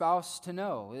desires a spouse to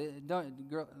know.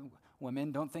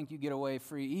 Women, don't think you get away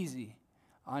free easy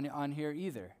on here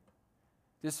either.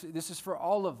 This is for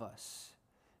all of us.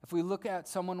 If we look at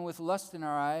someone with lust in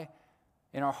our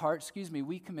heart,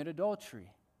 we commit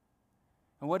adultery.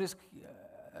 And what is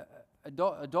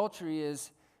adultery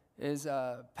is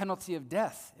a penalty of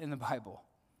death in the Bible.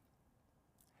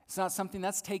 It's not something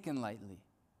that's taken lightly.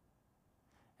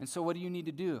 And so what do you need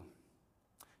to do?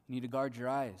 You need to guard your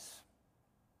eyes.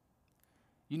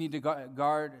 You need to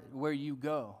guard where you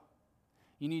go.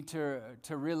 you need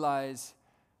to realize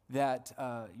that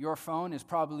your phone is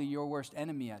probably your worst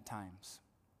enemy at times,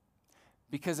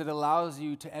 because it allows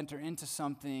you to enter into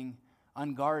something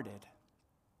unguarded.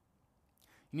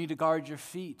 You need to guard your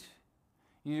feet.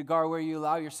 You need to guard where you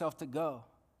allow yourself to go.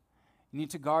 You need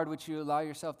to guard what you allow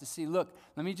yourself to see. Look,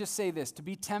 let me just say this. To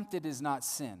be tempted is not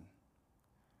sin.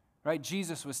 Right?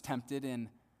 Jesus was tempted, and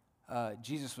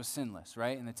Jesus was sinless,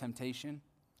 right, in the temptation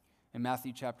in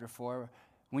Matthew chapter 4.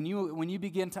 When you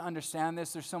begin to understand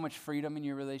this, there's so much freedom in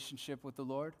your relationship with the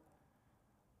Lord.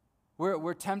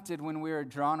 We're tempted when we're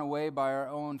drawn away by our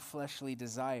own fleshly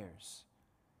desires.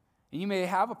 And you may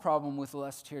have a problem with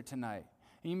lust here tonight.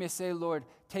 And you may say, Lord,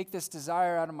 take this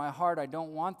desire out of my heart. I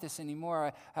don't want this anymore.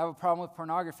 I have a problem with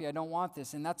pornography. I don't want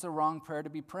this. And that's a wrong prayer to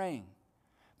be praying.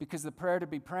 Because the prayer to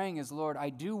be praying is, Lord, I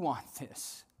do want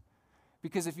this.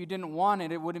 Because if you didn't want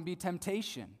it, it wouldn't be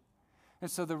temptation. And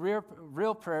so the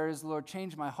real prayer is, Lord,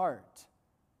 change my heart.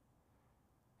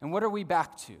 And what are we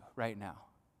back to right now?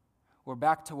 We're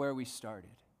back to where we started,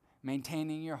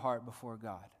 maintaining your heart before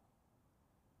God.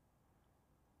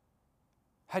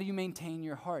 How do you maintain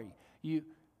your heart? You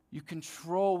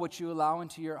control what you allow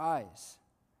into your eyes.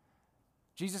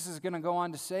 Jesus is going to go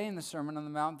on to say in the Sermon on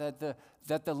the Mount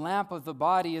that the lamp of the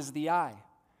body is the eye.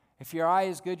 If your eye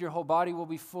is good, your whole body will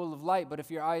be full of light. But if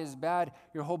your eye is bad,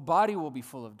 your whole body will be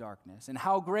full of darkness. And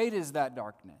how great is that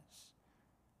darkness?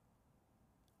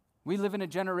 We live in a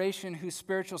generation whose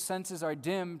spiritual senses are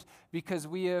dimmed because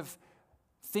we have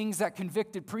things that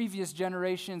convicted previous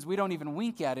generations we don't even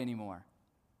wink at anymore.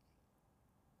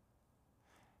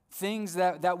 Things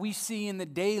that we see in the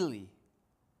daily.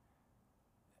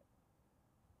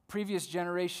 Previous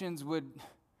generations would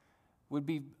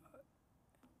be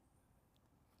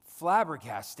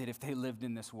flabbergasted if they lived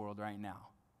in this world right now.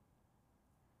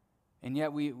 And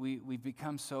yet we've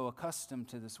become so accustomed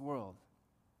to this world.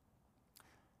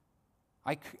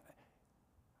 I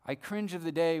cringe of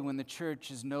the day when the church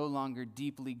is no longer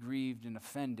deeply grieved and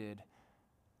offended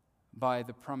by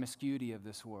the promiscuity of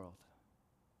this world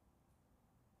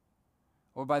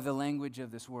or by the language of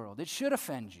this world. It should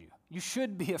offend you. You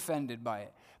should be offended by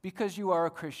it because you are a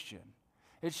Christian.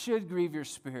 It should grieve your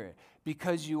spirit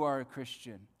because you are a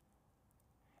Christian.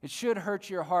 It should hurt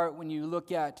your heart when you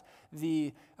look at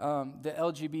the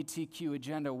LGBTQ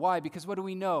agenda. Why? Because what do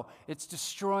we know? It's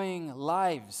destroying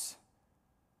lives.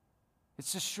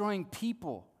 It's destroying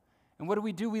people. And what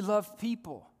do? We love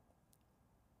people.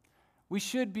 We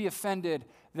should be offended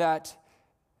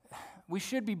we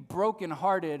should be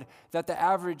brokenhearted that the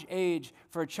average age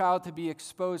for a child to be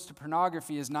exposed to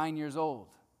pornography is 9 years old.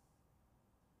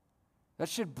 That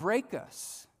should break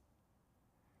us.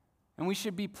 And we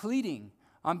should be pleading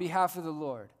on behalf of the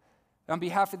Lord, on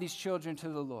behalf of these children to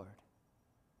the Lord.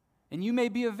 And you may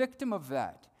be a victim of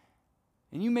that.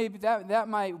 And you may that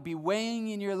might be weighing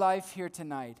in your life here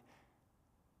tonight.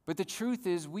 But the truth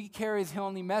is, we carry the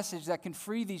only message that can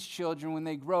free these children when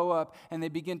they grow up and they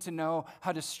begin to know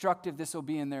how destructive this will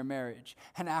be in their marriage,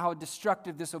 and how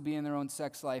destructive this will be in their own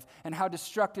sex life, and how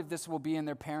destructive this will be in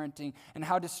their parenting, and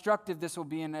how destructive this will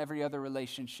be in every other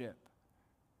relationship.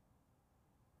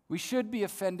 We should be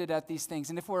offended at these things.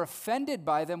 And if we're offended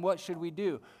by them, what should we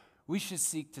do? We should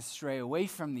seek to stray away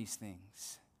from these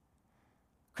things.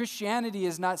 Christianity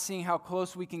is not seeing how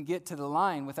close we can get to the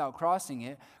line without crossing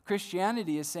it.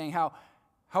 Christianity is saying how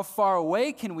far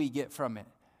away can we get from it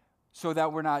so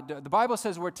that we're not. The Bible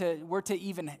says we're to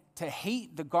even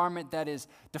hate the garment that is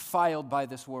defiled by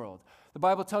this world. The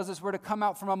Bible tells us we're to come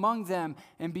out from among them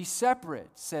and be separate,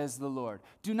 says the Lord.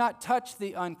 Do not touch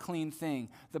the unclean thing,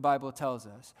 the Bible tells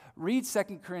us. Read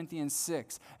 2 Corinthians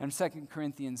 6 and 2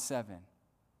 Corinthians 7.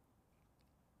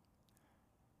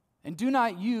 And do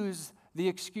not use the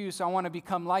excuse, I want to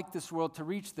become like this world to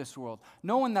reach this world.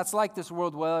 No one that's like this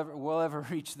world will ever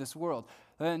reach this world.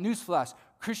 Newsflash,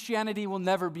 Christianity will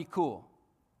never be cool.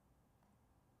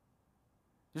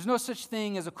 There's no such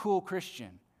thing as a cool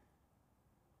Christian.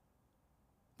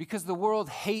 Because the world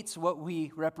hates what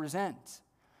we represent.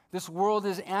 This world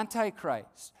is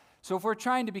antichrist. So if we're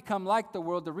trying to become like the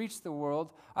world to reach the world,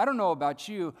 I don't know about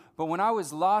you, but when I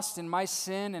was lost in my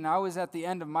sin and I was at the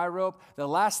end of my rope, the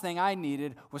last thing I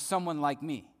needed was someone like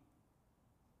me.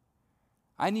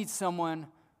 I need someone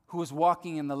who is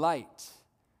walking in the light.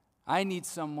 I need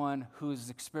someone who is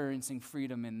experiencing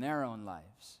freedom in their own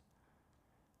lives.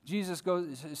 Jesus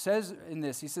says in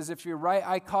this, he says, if your right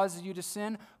eye causes you to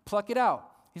sin, pluck it out.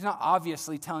 He's not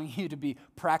obviously telling you to be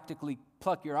practically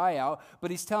pluck your eye out,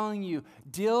 but he's telling you,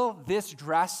 deal this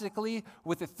drastically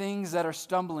with the things that are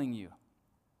stumbling you.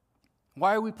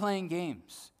 Why are we playing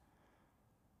games?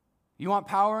 You want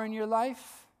power in your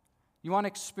life? You want to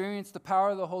experience the power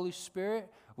of the Holy Spirit?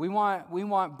 We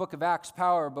want Book of Acts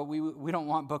power, but we don't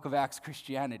want Book of Acts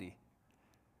Christianity.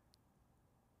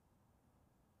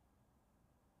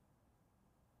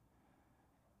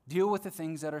 Deal with the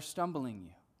things that are stumbling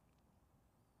you.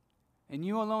 And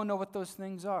you alone know what those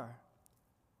things are.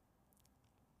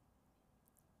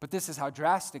 But this is how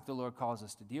drastic the Lord calls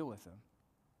us to deal with them.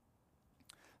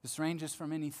 This ranges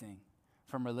from anything,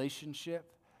 from relationship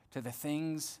to the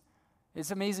things.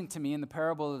 It's amazing to me in the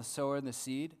parable of the sower and the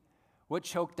seed, what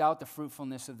choked out the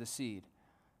fruitfulness of the seed?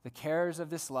 The cares of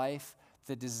this life,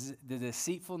 the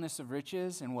deceitfulness of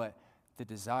riches, and what? The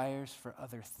desires for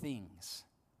other things.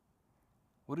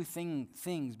 What do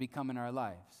things become in our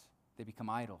lives? They become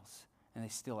idols, and they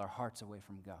steal our hearts away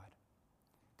from God.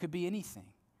 Could be anything.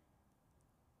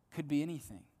 Could be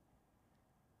anything.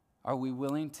 Are we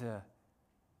willing to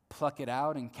pluck it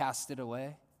out and cast it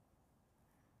away?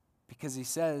 Because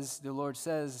the Lord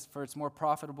says, for it's more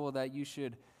profitable that you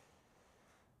should,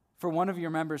 for one of your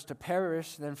members to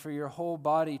perish than for your whole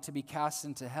body to be cast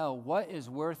into hell. What is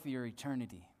worth your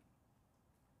eternity?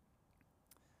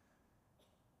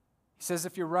 He says,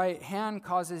 if your right hand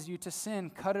causes you to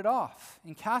sin, cut it off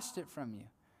and cast it from you.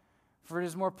 For it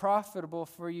is more profitable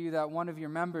for you that one of your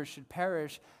members should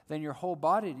perish than your whole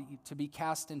body to be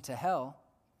cast into hell.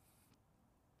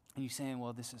 And you're saying,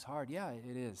 well, this is hard. Yeah,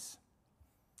 it is.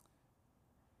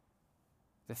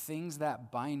 The things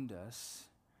that bind us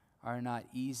are not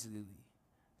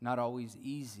always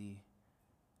easy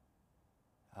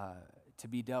to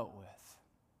be dealt with.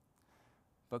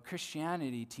 But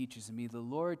Christianity teaches me, the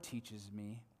Lord teaches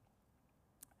me,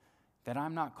 that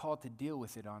I'm not called to deal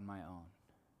with it on my own.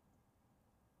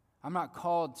 I'm not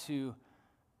called to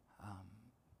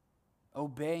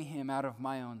obey Him out of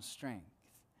my own strength.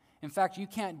 In fact, you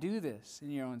can't do this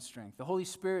in your own strength. The Holy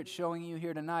Spirit's showing you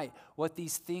here tonight what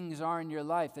these things are in your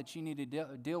life that you need to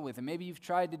deal with. And maybe you've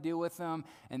tried to deal with them,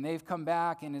 and they've come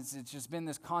back, and it's just been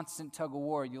this constant tug of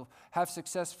war. You'll have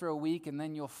success for a week, and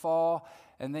then you'll fall,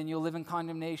 and then you'll live in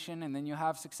condemnation, and then you'll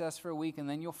have success for a week, and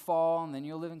then you'll fall, and then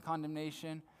you'll live in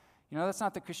condemnation. You know, that's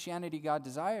not the Christianity God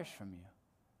desires from you.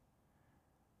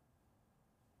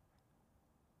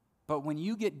 But when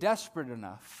you get desperate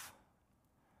enough,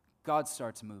 God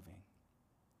starts moving.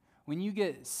 When you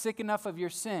get sick enough of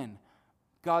your sin,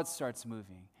 God starts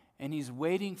moving. And He's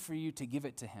waiting for you to give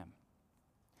it to Him.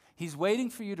 He's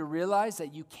waiting for you to realize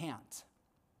that you can't.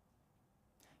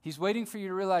 He's waiting for you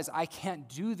to realize, I can't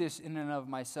do this in and of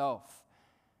myself.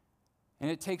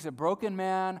 And it takes a broken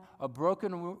man, a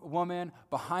broken woman,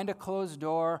 behind a closed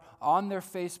door, on their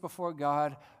face before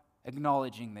God,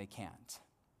 acknowledging they can't.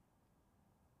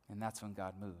 And that's when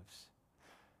God moves.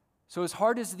 So as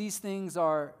hard as these things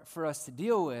are for us to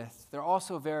deal with, they're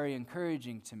also very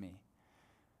encouraging to me.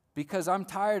 Because I'm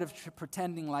tired of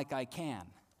pretending like I can.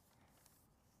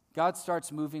 God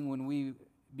starts moving when we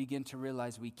begin to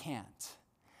realize we can't.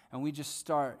 And we just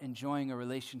start enjoying a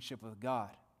relationship with God.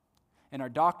 And our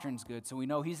doctrine's good, so we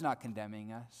know He's not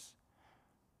condemning us.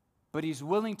 But He's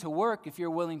willing to work if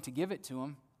you're willing to give it to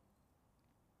Him.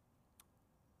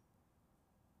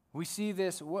 We see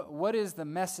this, what is the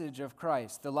message of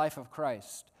Christ, the life of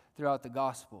Christ throughout the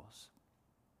Gospels?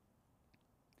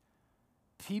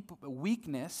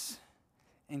 Weakness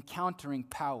encountering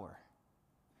power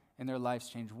in their lives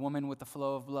change. Woman with the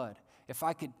flow of blood. If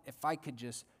I could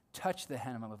just touch the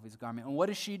hem of His garment. And what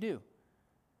does she do?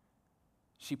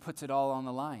 She puts it all on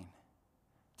the line.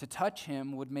 To touch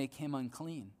Him would make Him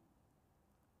unclean.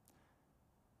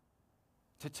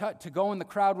 To go in the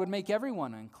crowd would make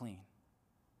everyone unclean.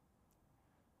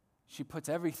 She puts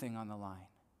everything on the line.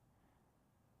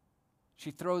 She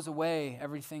throws away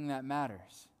everything that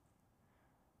matters.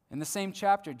 In the same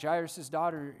chapter, Jairus'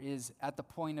 daughter is at the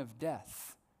point of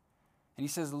death. And he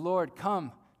says, Lord,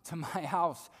 come to my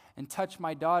house and touch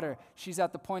my daughter. She's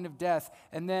at the point of death.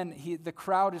 And then the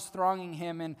crowd is thronging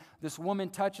him, and this woman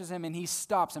touches him, and he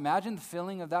stops. Imagine the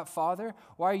feeling of that father.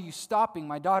 Why are you stopping?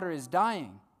 My daughter is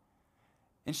dying.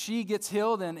 And she gets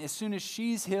healed, and as soon as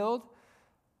she's healed,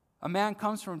 a man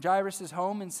comes from Jairus'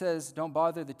 home and says, don't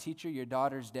bother the teacher, your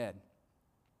daughter's dead.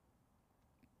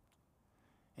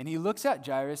 And he looks at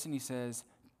Jairus and he says,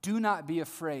 do not be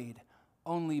afraid,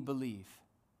 only believe.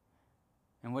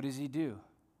 And what does he do?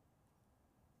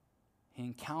 He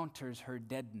encounters her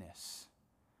deadness.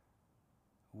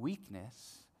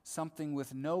 Weakness, something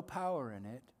with no power in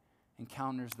it,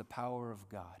 encounters the power of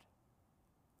God.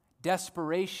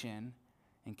 Desperation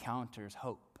encounters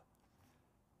hope.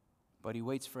 But He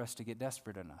waits for us to get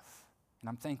desperate enough. And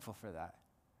I'm thankful for that.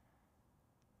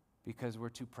 Because we're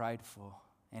too prideful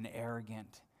and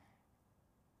arrogant.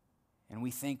 And we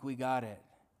think we got it.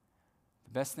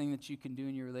 The best thing that you can do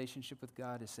in your relationship with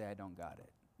God is say, I don't got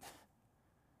it.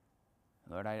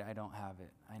 Lord, I don't have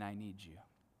it, and I need you.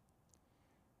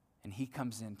 And he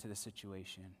comes into the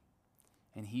situation,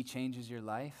 and he changes your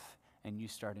life, and you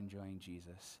start enjoying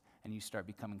Jesus, and you start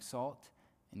becoming salt,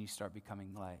 and you start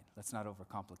becoming light. Let's not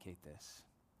overcomplicate this.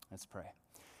 Let's pray.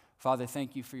 Father,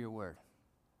 thank you for your word.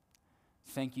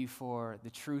 Thank you for the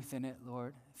truth in it,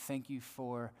 Lord. Thank you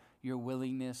for your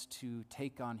willingness to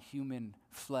take on human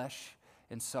flesh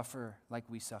and suffer like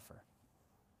we suffer.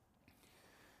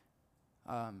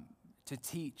 To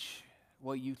teach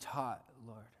what you taught,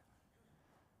 Lord.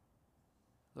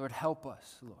 Lord, help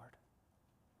us, Lord.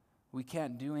 We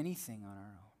can't do anything on our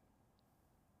own.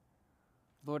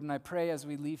 Lord, and I pray as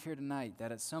we leave here tonight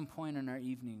that at some point in our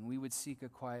evening we would seek a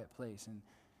quiet place and,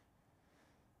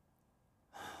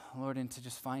 Lord, and to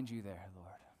just find you there, Lord.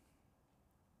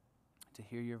 To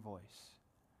hear your voice,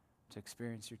 to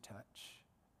experience your touch,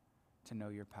 to know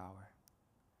your power.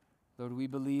 Lord, we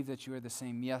believe that you are the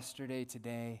same yesterday,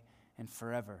 today, and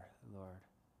forever, Lord.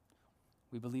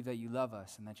 We believe that you love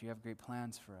us and that you have great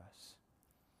plans for us.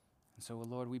 And so,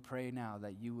 Lord, we pray now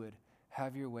that you would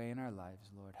have your way in our lives,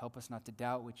 Lord. Help us not to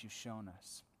doubt what you've shown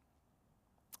us.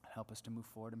 Help us to move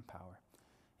forward in power.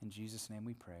 In Jesus' name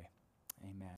we pray. Amen.